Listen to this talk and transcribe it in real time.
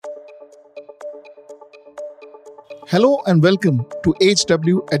Hello and welcome to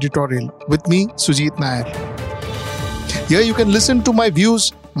HW Editorial with me, Sujit Nair. Here you can listen to my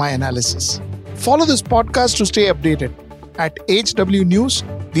views, my analysis. Follow this podcast to stay updated. At HW News,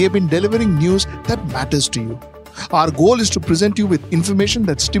 we have been delivering news that matters to you. Our goal is to present you with information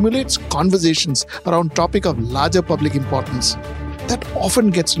that stimulates conversations around topic of larger public importance that often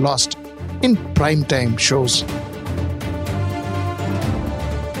gets lost in primetime shows.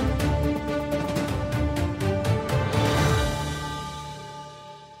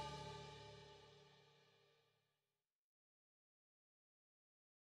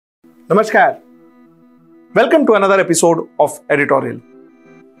 Namaskar. Welcome to another episode of Editorial.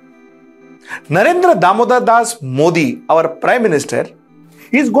 Narendra Damodar Das Modi, our Prime Minister,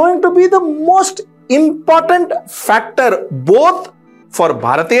 is going to be the most important factor both for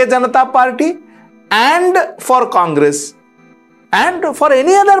Bharatiya Janata Party and for Congress and for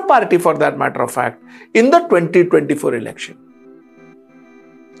any other party for that matter of fact in the 2024 election.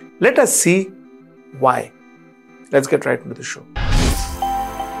 Let us see why. Let's get right into the show.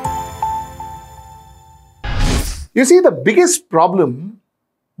 You see, the biggest problem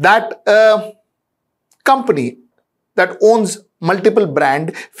that a company that owns multiple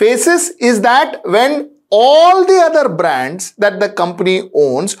brands faces is that when all the other brands that the company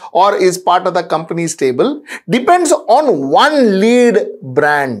owns or is part of the company's stable depends on one lead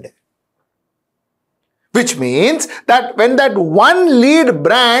brand. Which means that when that one lead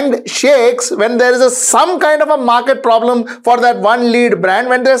brand shakes, when there is some kind of a market problem for that one lead brand,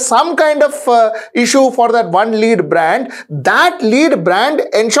 when there is some kind of issue for that one lead brand, that lead brand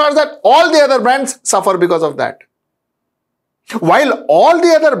ensures that all the other brands suffer because of that. While all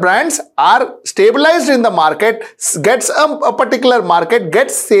the other brands are stabilized in the market, gets a particular market,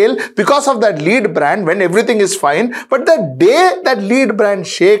 gets sale because of that lead brand when everything is fine, but the day that lead brand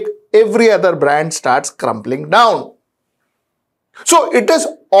shake, every other brand starts crumbling down. So it is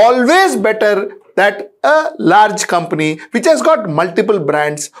always better that a large company which has got multiple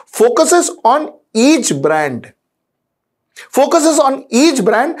brands focuses on each brand. Focuses on each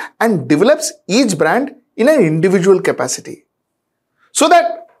brand and develops each brand in an individual capacity. So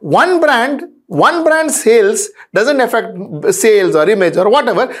that one brand sales doesn't affect sales or image or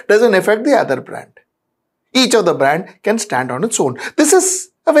whatever, doesn't affect the other brand. Each of the brand can stand on its own. This is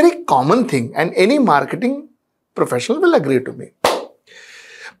a very common thing and any marketing professional will agree to me.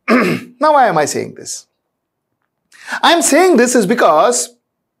 Now, why am I saying this? I am saying this is because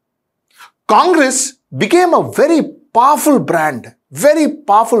Congress became a very powerful brand. Very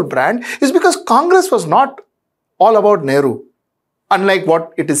powerful brand is because Congress was not all about Nehru. Unlike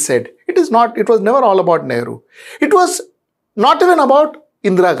what it is said. It is not. It was never all about Nehru. It was not even about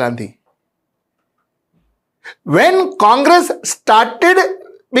Indira Gandhi. When Congress started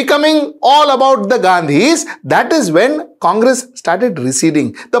becoming all about the Gandhis, that is when Congress started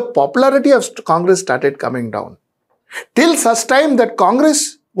receding. The popularity of Congress started coming down. Till such time that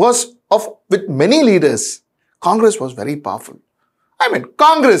Congress was with many leaders, Congress was very powerful. I mean,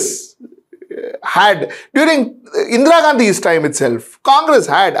 Congress had, during Indira Gandhi's time itself,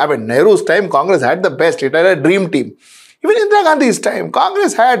 Nehru's time, Congress had the best. It had a dream team. Even Indira Gandhi's time,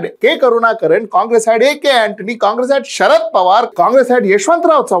 Congress had K. Karunakaran, Congress had A.K. Antony, Congress had Sharad Pawar, Congress had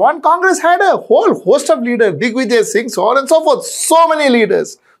Yashwantrao Chavan, Congress had a whole host of leaders, Digvijay Singh, so on and so forth. So many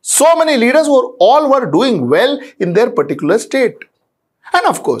leaders who all were doing well in their particular state. And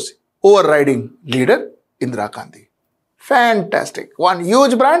of course, overriding leader, Indira Gandhi. Fantastic. One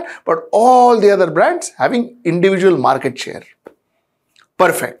huge brand, but all the other brands having individual market share.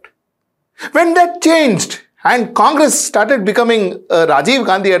 Perfect. When that changed, and Congress started becoming Rajiv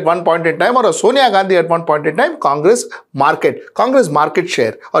Gandhi at one point in time or a Sonia Gandhi at one point in time, Congress market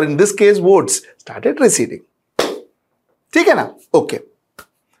share, or in this case votes, started receding. ठीक है ना? Okay.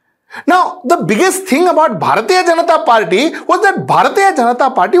 Now, the biggest thing about Bharatiya Janata Party was that Bharatiya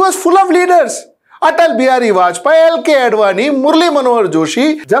Janata Party was full of leaders. Atal Bihari Vajpayee, L.K. Advani, Murli Manohar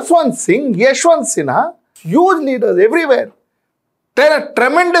Joshi, Jaswant Singh, Yashwant Sinha, huge leaders everywhere. They're a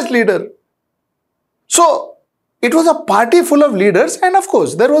tremendous leader. So, it was a party full of leaders, and of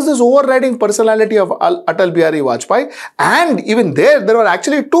course, there was this overriding personality of Atal Bihari Vajpayee, and even there were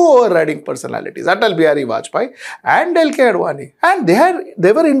actually two overriding personalities, Atal Bihari Vajpayee and L.K. Advani, and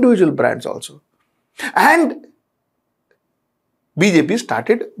they were individual brands also. And BJP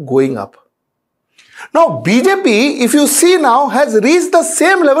started going up. Now, BJP, if you see now, has reached the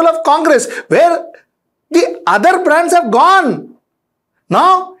same level of Congress, where the other brands have gone.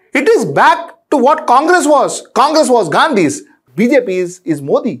 Now, it is back to what Congress was. Congress was Gandhi's. BJP is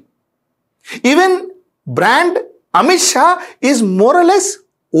Modi. Even brand Amit Shah is more or less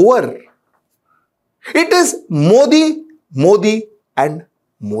over. It is Modi, Modi and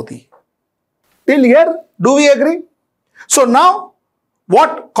Modi. Till here, do we agree? So now,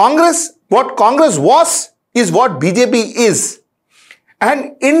 what Congress was is what BJP is.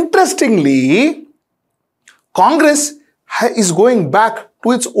 And interestingly, Congress is going back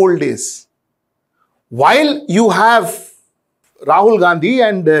to its old days. While you have Rahul Gandhi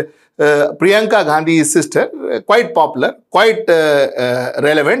and Priyanka Gandhi's sister, quite popular, quite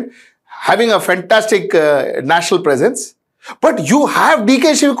relevant, having a fantastic national presence. But you have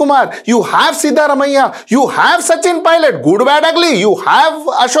DK Shivakumar, you have Siddaramaiah, you have Sachin Pilot, good, bad, ugly, you have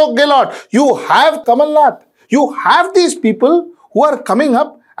Ashok Gehlot, you have Kamal Nath, you have these people who are coming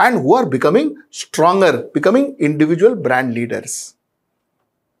up and who are becoming stronger, becoming individual brand leaders.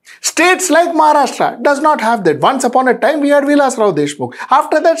 States like Maharashtra does not have that. Once upon a time, we had Vilas Rao Deshmukh.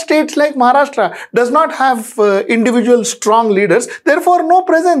 After that, states like Maharashtra does not have individual strong leaders. Therefore, no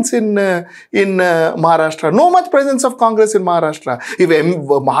presence in Maharashtra. No much presence of Congress in Maharashtra. If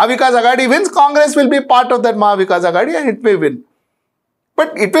Mahavikas Aghadi wins, Congress will be part of that Mahavikas Aghadi and it may win.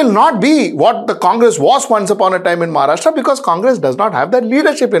 But it will not be what the Congress was once upon a time in Maharashtra because Congress does not have that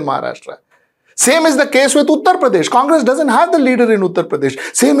leadership in Maharashtra. Same is the case with Uttar Pradesh. Congress doesn't have the leader in Uttar Pradesh.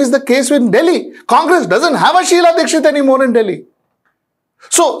 Same is the case with Delhi. Congress doesn't have a Sheila Dikshit anymore in Delhi.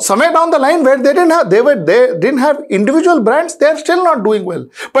 So somewhere down the line where they didn't have individual brands, they are still not doing well.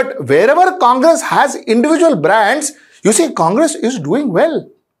 But wherever Congress has individual brands, you see Congress is doing well.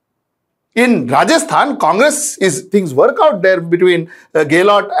 In Rajasthan, things work out there between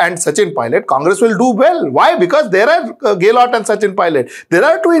Gehlot and Sachin Pilot. Congress will do well. Why? Because there are Gehlot and Sachin Pilot. There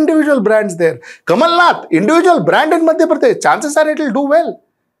are two individual brands there. Kamal Nath, individual brand in Madhya Pradesh. Chances are it will do well.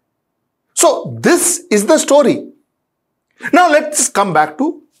 So this is the story. Now let's come back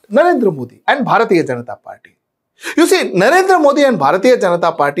to Narendra Modi and Bharatiya Janata Party. You see, Narendra Modi and Bharatiya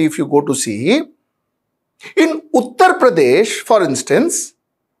Janata Party, if you go to see, in Uttar Pradesh, for instance,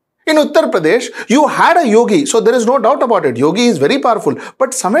 in Uttar Pradesh, you had a yogi. So there is no doubt about it. Yogi is very powerful.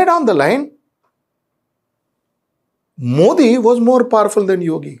 But somewhere down the line, Modi was more powerful than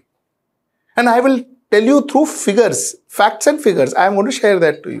Yogi. And I will tell you through figures, facts and figures. I am going to share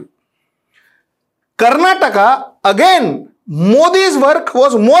that to you. Karnataka, again, Modi's work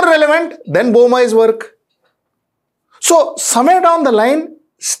was more relevant than Bomai's work. So somewhere down the line,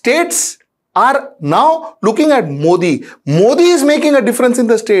 states are now looking at Modi. Modi is making a difference in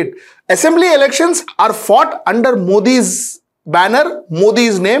the state. Assembly elections are fought under Modi's banner,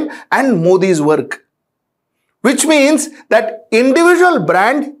 Modi's name and Modi's work. Which means that individual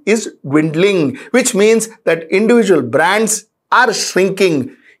brand is dwindling. Which means that individual brands are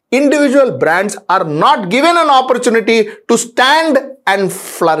shrinking. Individual brands are not given an opportunity to stand and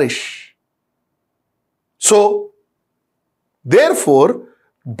flourish. So, therefore,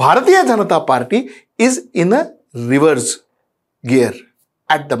 Bharatiya Janata Party is in a reverse gear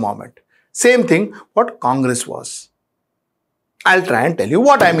at the moment. Same thing what Congress was. I'll try and tell you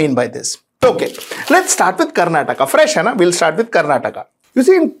what I mean by this. Okay, let's start with Karnataka. Fresh, hai na? We'll start with Karnataka. You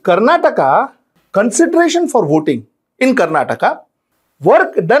see, in Karnataka, consideration for voting in Karnataka,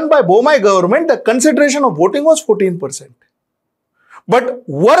 work done by Bomai government, the consideration of voting was 14%. But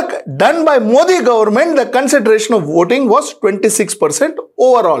work done by Modi government, the consideration of voting was 26%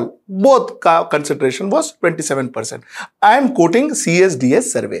 overall. Both consideration was 27%. I am quoting CSDS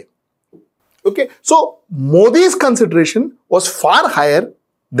survey. Okay, so Modi's consideration was far higher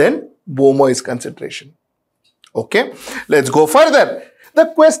than Bomai's consideration. Okay, let's go further. The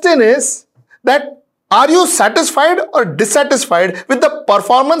question is that are you satisfied or dissatisfied with the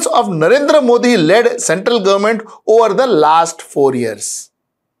performance of Narendra Modi-led central government over the last 4 years?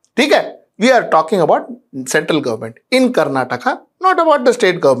 Okay? We are talking about central government in Karnataka, not about the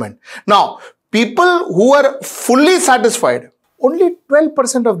state government. Now, people who are fully satisfied, only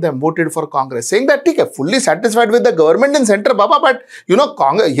 12% of them voted for Congress, saying that, okay, fully satisfied with the government in center, Baba, but you know,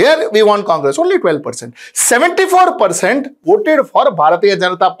 here we want Congress, only 12%. 74% voted for Bharatiya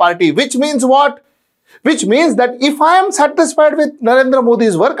Janata Party, which means what? Which means that if I am satisfied with Narendra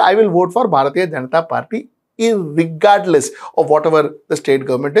Modi's work, I will vote for Bharatiya Janata Party regardless of whatever the state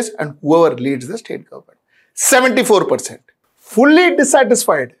government is and whoever leads the state government. 74%. Fully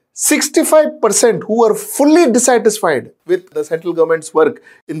dissatisfied. 65% who were fully dissatisfied with the central government's work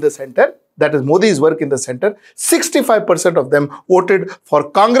in the center, that is Modi's work in the center, 65% of them voted for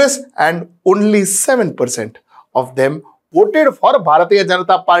Congress and only 7% of them voted for Bharatiya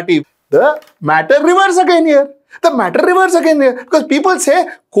Janata Party. The matter reverse again here. The matter reverse again here. Because people say,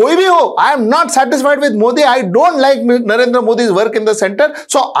 koi bhi ho, I am not satisfied with Modi. I don't like Narendra Modi's work in the center.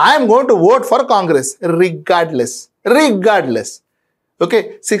 So I am going to vote for Congress. Regardless. Regardless.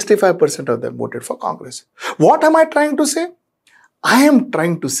 Okay, 65% of them voted for Congress. What am I trying to say? I am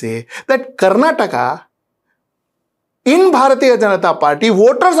trying to say that Karnataka, in Bharatiya Janata Party,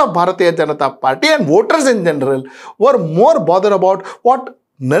 voters of Bharatiya Janata Party and voters in general were more bothered about what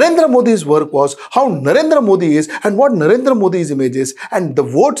Narendra Modi's work was, how Narendra Modi is, and what Narendra Modi's image is, and the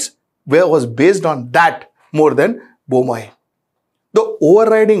votes was based on that more than Bomai. The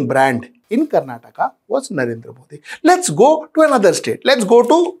overriding brand in Karnataka was Narendra Modi. Let's go to another state. Let's go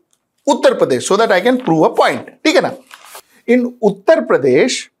to Uttar Pradesh so that I can prove a point. Okay, na? In Uttar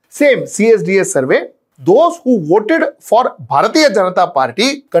Pradesh, same CSDS survey, those who voted for Bharatiya Janata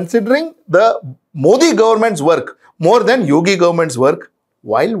Party, considering the Modi government's work more than Yogi government's work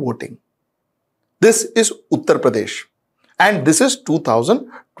while voting. This is Uttar Pradesh. And this is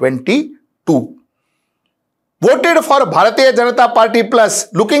 2022. Voted for Bharatiya Janata Party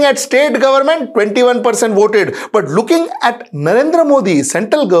plus. Looking at state government, 21% voted. But looking at Narendra Modi,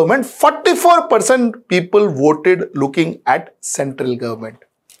 central government, 44% people voted looking at central government.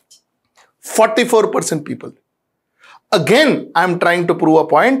 44% people. Again, I am trying to prove a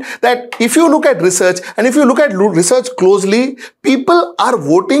point that if you look at research and if you look at research closely, people are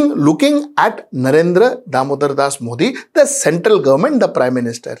voting looking at Narendra Damodar Das Modi, the central government, the Prime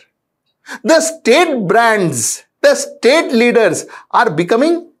Minister. The state brands, the state leaders are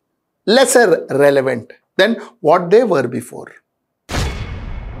becoming lesser relevant than what they were before.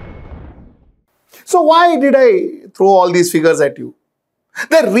 So why did I throw all these figures at you?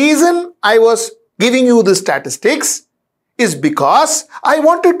 The reason I was giving you the statistics is because I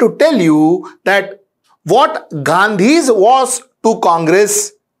wanted to tell you that what Gandhi's was to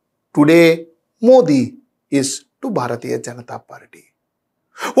Congress, today Modi is to Bharatiya Janata Party.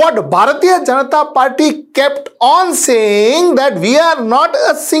 What Bharatiya Janata Party kept on saying that we are not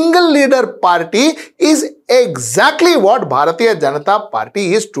a single leader party is exactly what Bharatiya Janata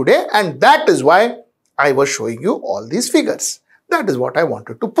Party is today, and that is why I was showing you all these figures. That is what I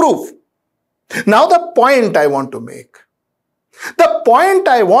wanted to prove. Now the point I want to make. The point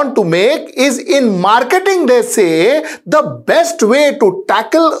I want to make is in marketing they say the best way to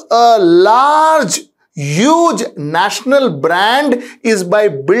tackle a large, huge national brand is by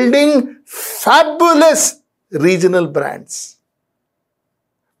building fabulous regional brands.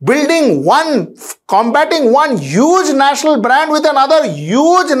 Combating one huge national brand with another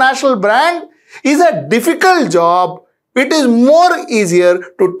huge national brand is a difficult job. It is more easier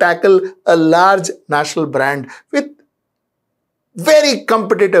to tackle a large national brand with very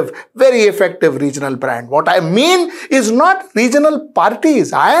competitive, very effective regional brand. What I mean is not regional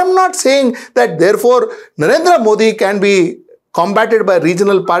parties. I am not saying that therefore Narendra Modi can be combated by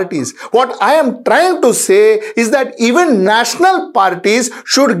regional parties. What I am trying to say is that even national parties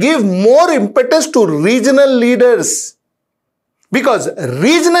should give more impetus to regional leaders. Because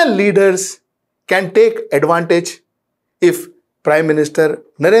regional leaders can take advantage if Prime Minister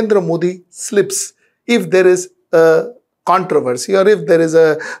Narendra Modi slips, if there is a controversy or if there is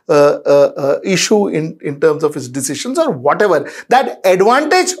a issue in terms of his decisions or whatever. That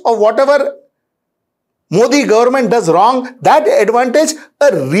advantage of whatever Modi government does wrong, that advantage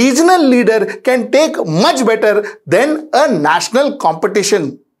a regional leader can take much better than a national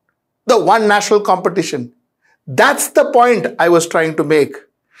competition, the one national competition. That's the point I was trying to make.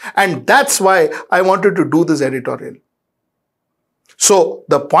 And that's why I wanted to do this editorial. So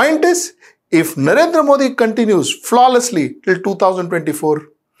the point is, if Narendra Modi continues flawlessly till 2024,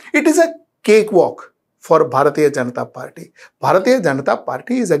 it is a cakewalk for Bharatiya Janata Party. Bharatiya Janata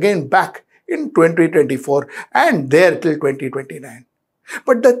Party is again back in 2024 and there till 2029.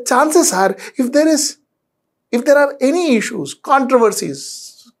 But the chances are, if there are any issues,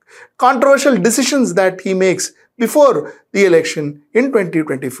 controversies, controversial decisions that he makes before the election in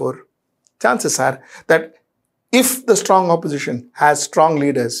 2024, chances are that if the strong opposition has strong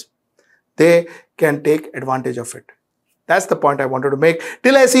leaders, they can take advantage of it. That's the point I wanted to make.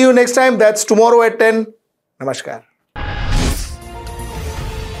 Till I see you next time, that's tomorrow at 10. Namaskar.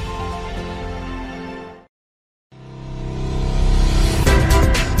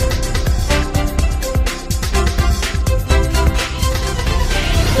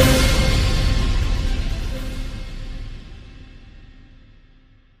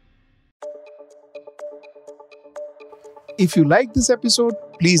 If you like this episode,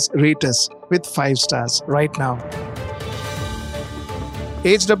 please rate us with 5 stars right now.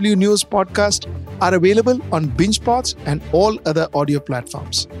 HW News podcasts are available on BingePods and all other audio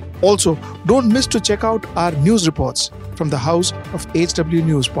platforms. Also, don't miss to check out our news reports from the house of HW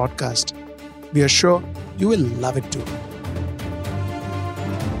News podcast. We are sure you will love it too.